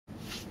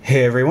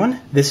Hey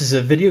everyone, this is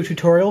a video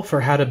tutorial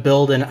for how to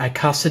build an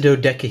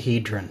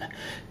Icosidodecahedron.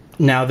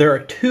 Now there are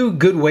two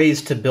good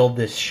ways to build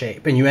this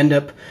shape, and you end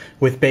up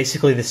with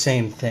basically the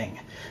same thing.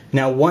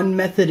 Now one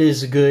method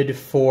is good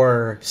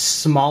for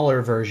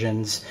smaller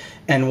versions,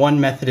 and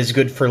one method is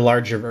good for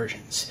larger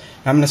versions.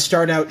 I'm going to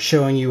start out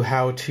showing you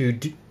how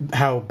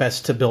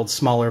best to build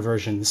smaller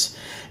versions,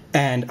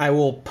 and I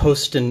will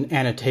post an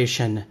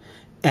annotation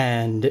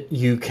and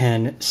you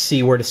can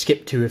see where to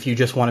skip to if you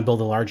just want to build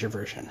a larger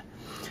version.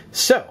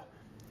 So,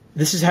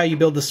 this is how you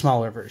build the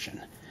smaller version.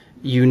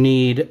 You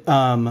need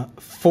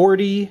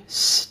 40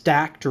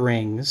 stacked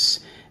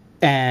rings,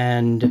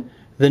 and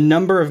the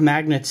number of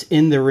magnets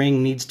in the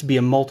ring needs to be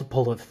a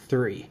multiple of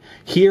 3.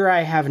 Here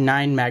I have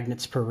 9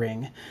 magnets per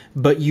ring,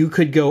 but you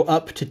could go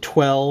up to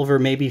 12 or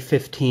maybe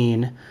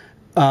 15,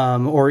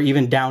 or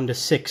even down to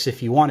 6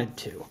 if you wanted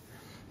to.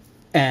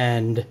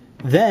 And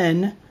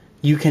then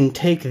you can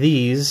take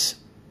these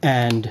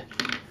and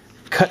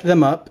cut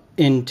them up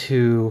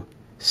into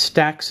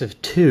stacks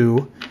of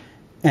 2,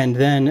 and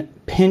then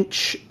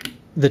pinch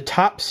the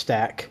top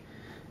stack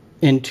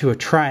into a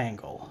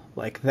triangle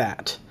like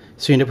that.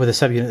 So you end up with a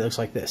subunit that looks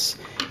like this.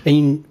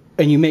 And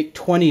you make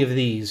 20 of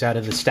these out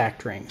of the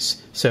stacked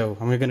rings. So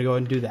I'm going to go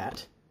ahead and do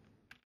that.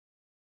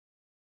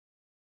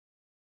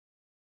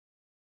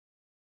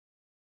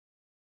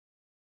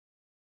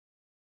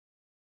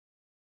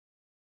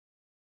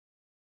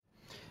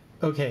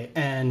 Okay,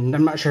 and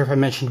I'm not sure if I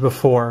mentioned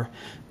before,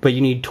 but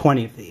you need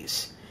 20 of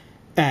these.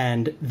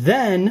 And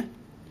then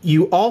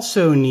you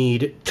also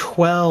need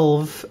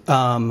 12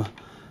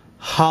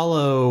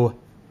 hollow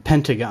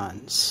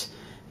pentagons.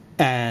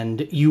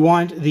 And you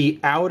want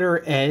the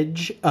outer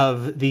edge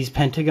of these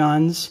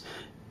pentagons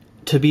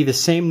to be the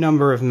same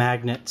number of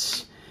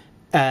magnets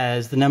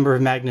as the number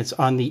of magnets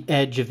on the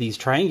edge of these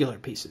triangular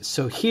pieces.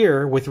 So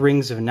here, with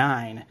rings of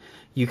 9,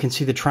 you can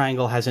see the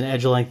triangle has an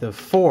edge length of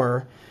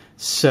 4,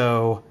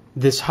 so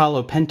this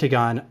hollow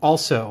pentagon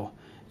also,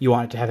 you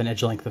want it to have an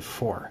edge length of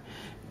 4.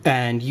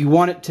 And you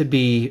want it to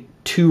be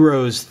 2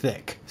 rows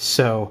thick.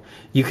 So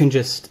you can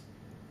just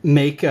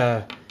make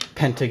a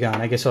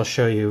pentagon. I guess I'll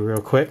show you real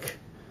quick.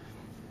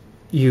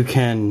 You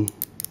can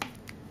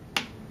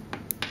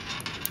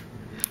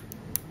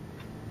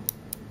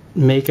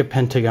make a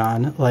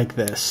pentagon like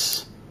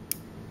this.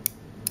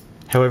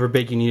 However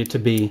big you need it to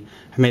be.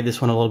 I made this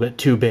one a little bit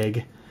too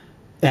big.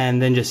 And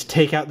then just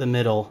take out the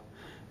middle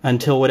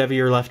until whatever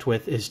you're left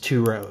with is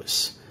 2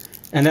 rows.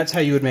 And that's how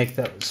you would make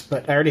those.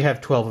 But I already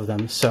have 12 of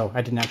them, so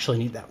I didn't actually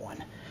need that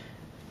one.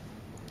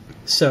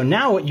 So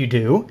now what you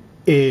do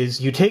is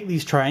you take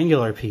these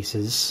triangular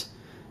pieces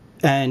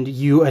and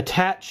you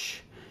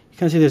attach, you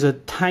can see there's a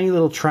tiny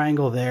little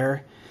triangle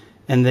there,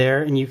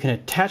 and you can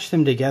attach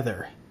them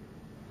together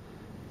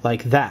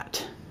like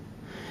that.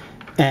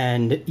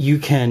 And you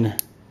can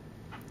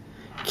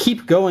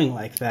keep going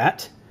like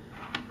that,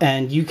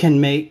 and you can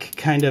make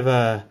kind of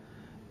a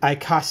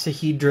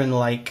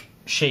icosahedron-like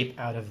shape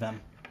out of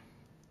them.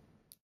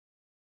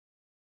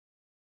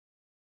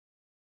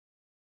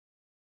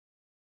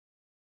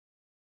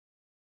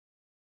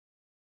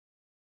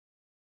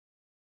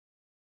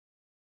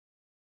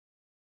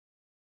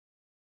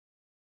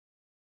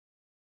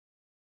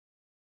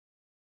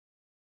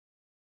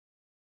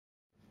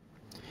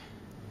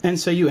 And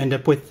so you end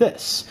up with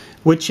this,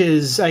 which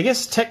is, I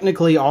guess,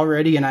 technically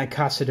already an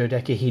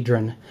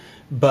icosidodecahedron,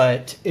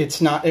 but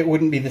it's not, it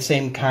wouldn't be the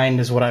same kind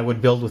as what I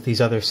would build with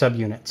these other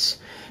subunits.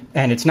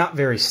 And it's not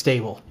very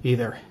stable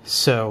either.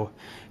 So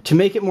to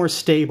make it more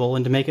stable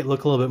and to make it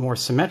look a little bit more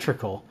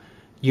symmetrical,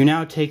 you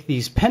now take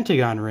these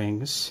pentagon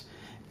rings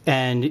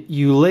and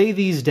you lay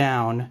these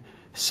down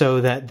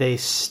so that they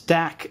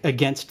stack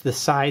against the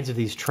sides of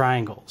these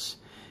triangles.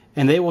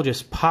 And they will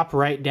just pop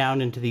right down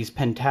into these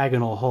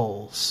pentagonal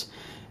holes.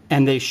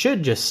 And they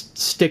should just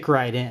stick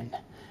right in.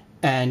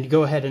 And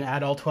go ahead and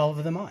add all 12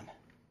 of them on.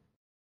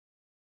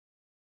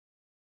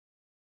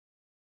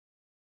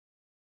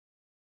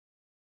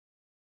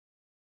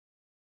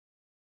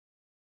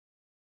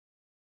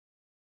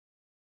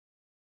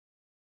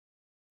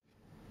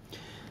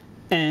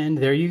 And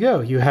there you go.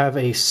 You have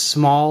a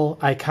small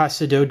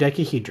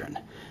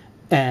icosidodecahedron.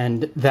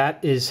 And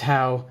that is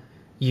how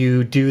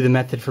you do the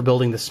method for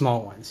building the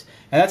small ones.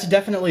 And that's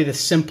definitely the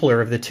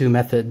simpler of the two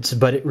methods,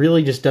 but it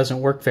really just doesn't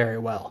work very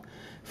well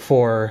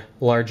for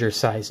larger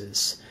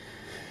sizes.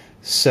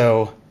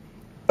 So,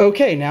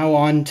 okay, now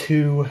on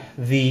to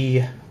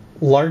the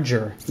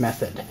larger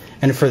method.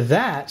 And for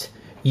that,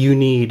 you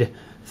need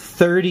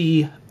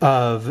 30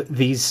 of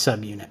these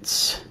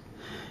subunits.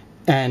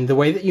 And the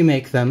way that you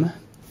make them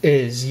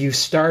is you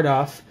start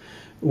off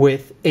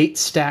with 8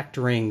 stacked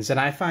rings, and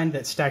I find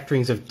that stacked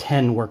rings of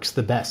 10 works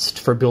the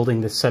best for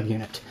building this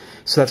subunit.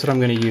 So that's what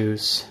I'm going to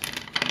use.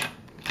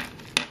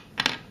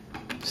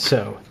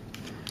 So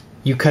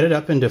you cut it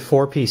up into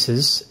 4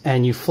 pieces,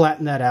 and you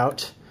flatten that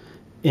out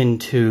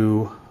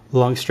into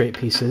long straight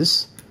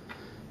pieces.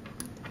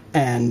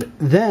 And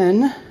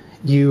then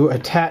you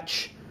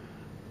attach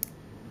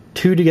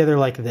 2 together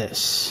like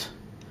this.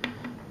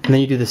 And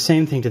then you do the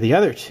same thing to the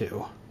other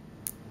 2.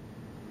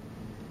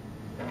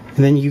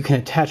 And then you can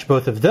attach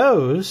both of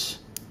those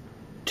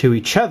to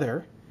each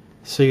other,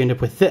 so you end up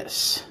with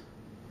this.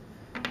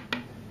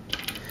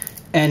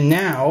 And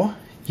now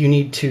you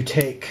need to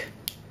take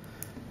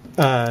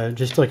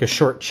just like a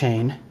short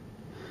chain,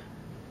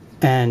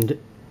 and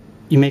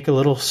you make a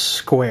little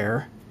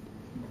square,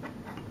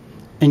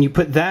 and you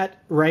put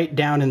that right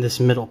down in this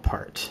middle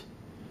part.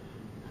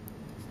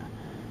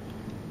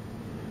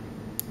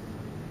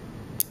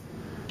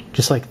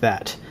 Just like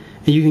that.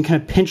 And you can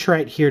kind of pinch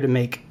right here to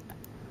make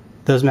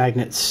those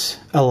magnets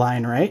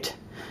align right.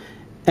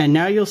 And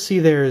now you'll see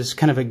there's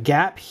kind of a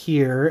gap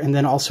here and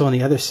then also on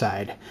the other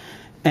side.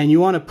 And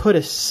you want to put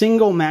a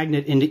single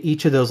magnet into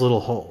each of those little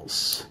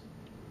holes.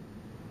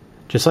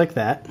 Just like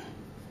that.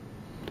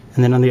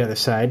 And then on the other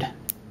side,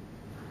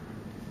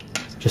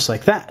 just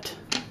like that.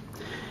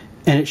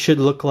 And it should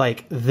look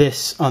like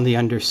this on the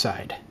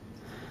underside.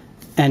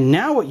 And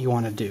now what you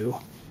want to do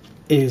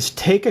is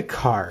take a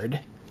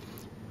card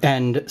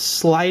and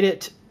slide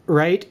it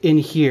right in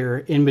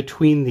here in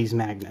between these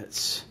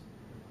magnets.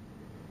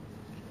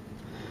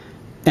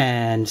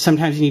 And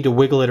sometimes you need to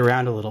wiggle it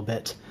around a little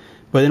bit.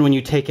 But then when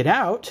you take it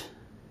out,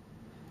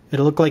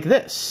 it'll look like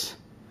this.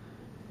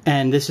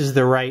 And this is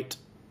the right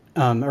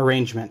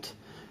arrangement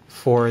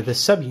for the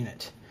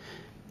subunit.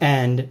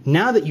 And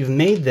now that you've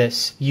made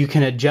this, you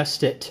can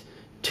adjust it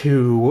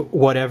to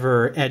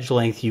whatever edge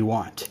length you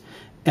want.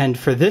 And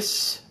for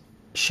this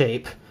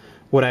shape,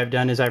 what I've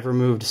done is I've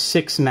removed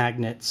 6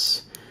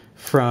 magnets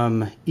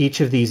from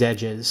each of these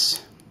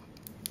edges.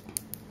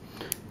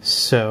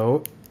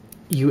 So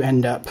you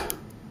end up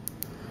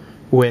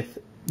with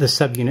the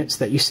subunits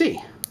that you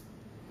see.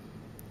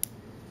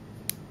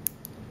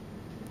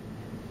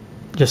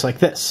 Just like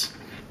this.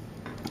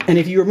 And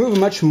if you remove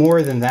much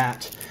more than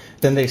that,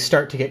 then they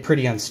start to get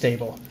pretty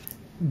unstable.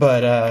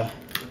 But,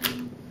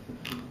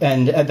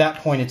 and at that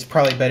point it's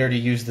probably better to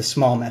use the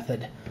small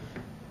method.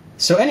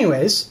 So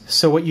anyways,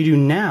 so what you do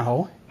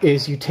now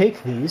is you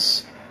take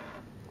these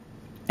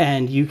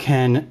and you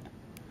can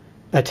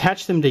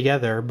attach them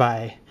together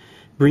by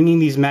bringing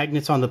these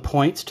magnets on the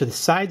points to the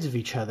sides of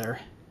each other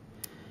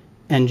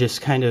and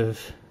just kind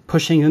of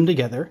pushing them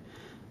together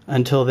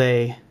until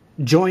they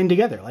join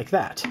together like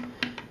that.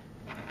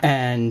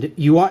 And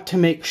you want to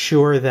make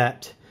sure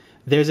that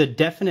there's a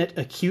definite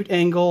acute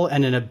angle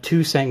and an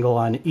obtuse angle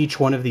on each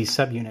one of these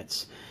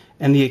subunits.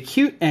 And the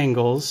acute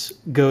angles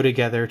go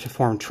together to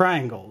form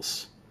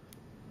triangles.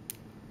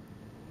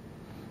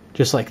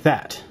 Just like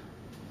that.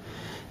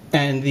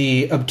 And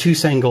the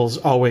obtuse angles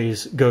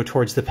always go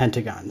towards the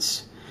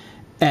pentagons.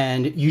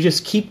 And you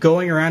just keep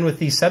going around with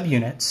these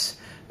subunits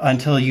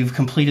until you've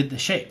completed the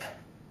shape.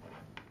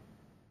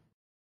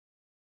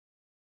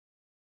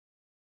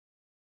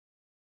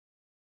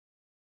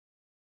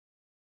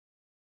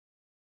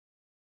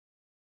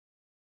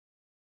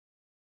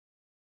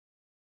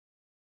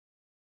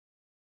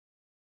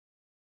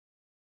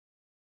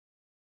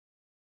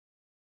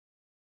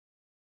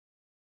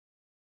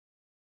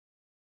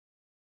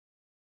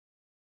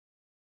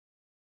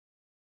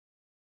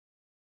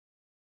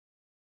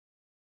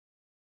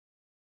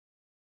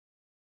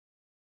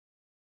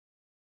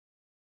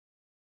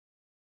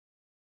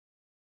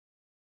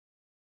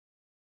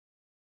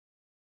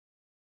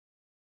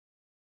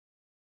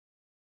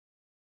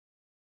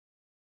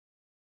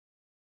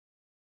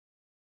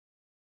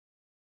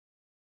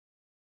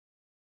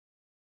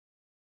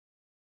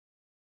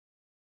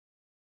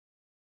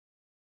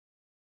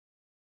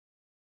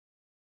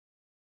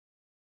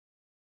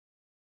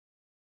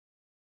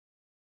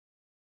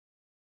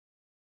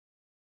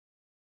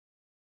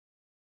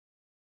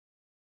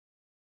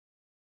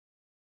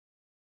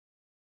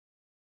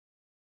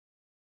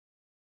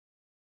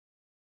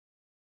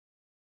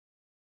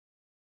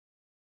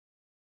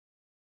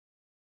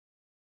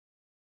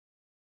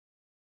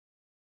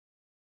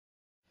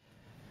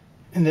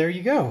 And there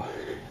you go.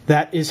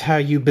 That is how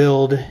you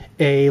build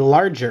a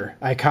larger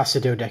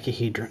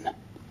Icosidodecahedron.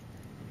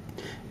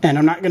 And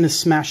I'm not going to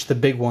smash the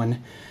big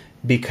one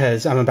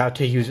because I'm about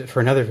to use it for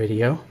another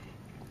video,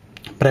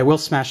 but I will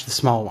smash the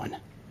small one.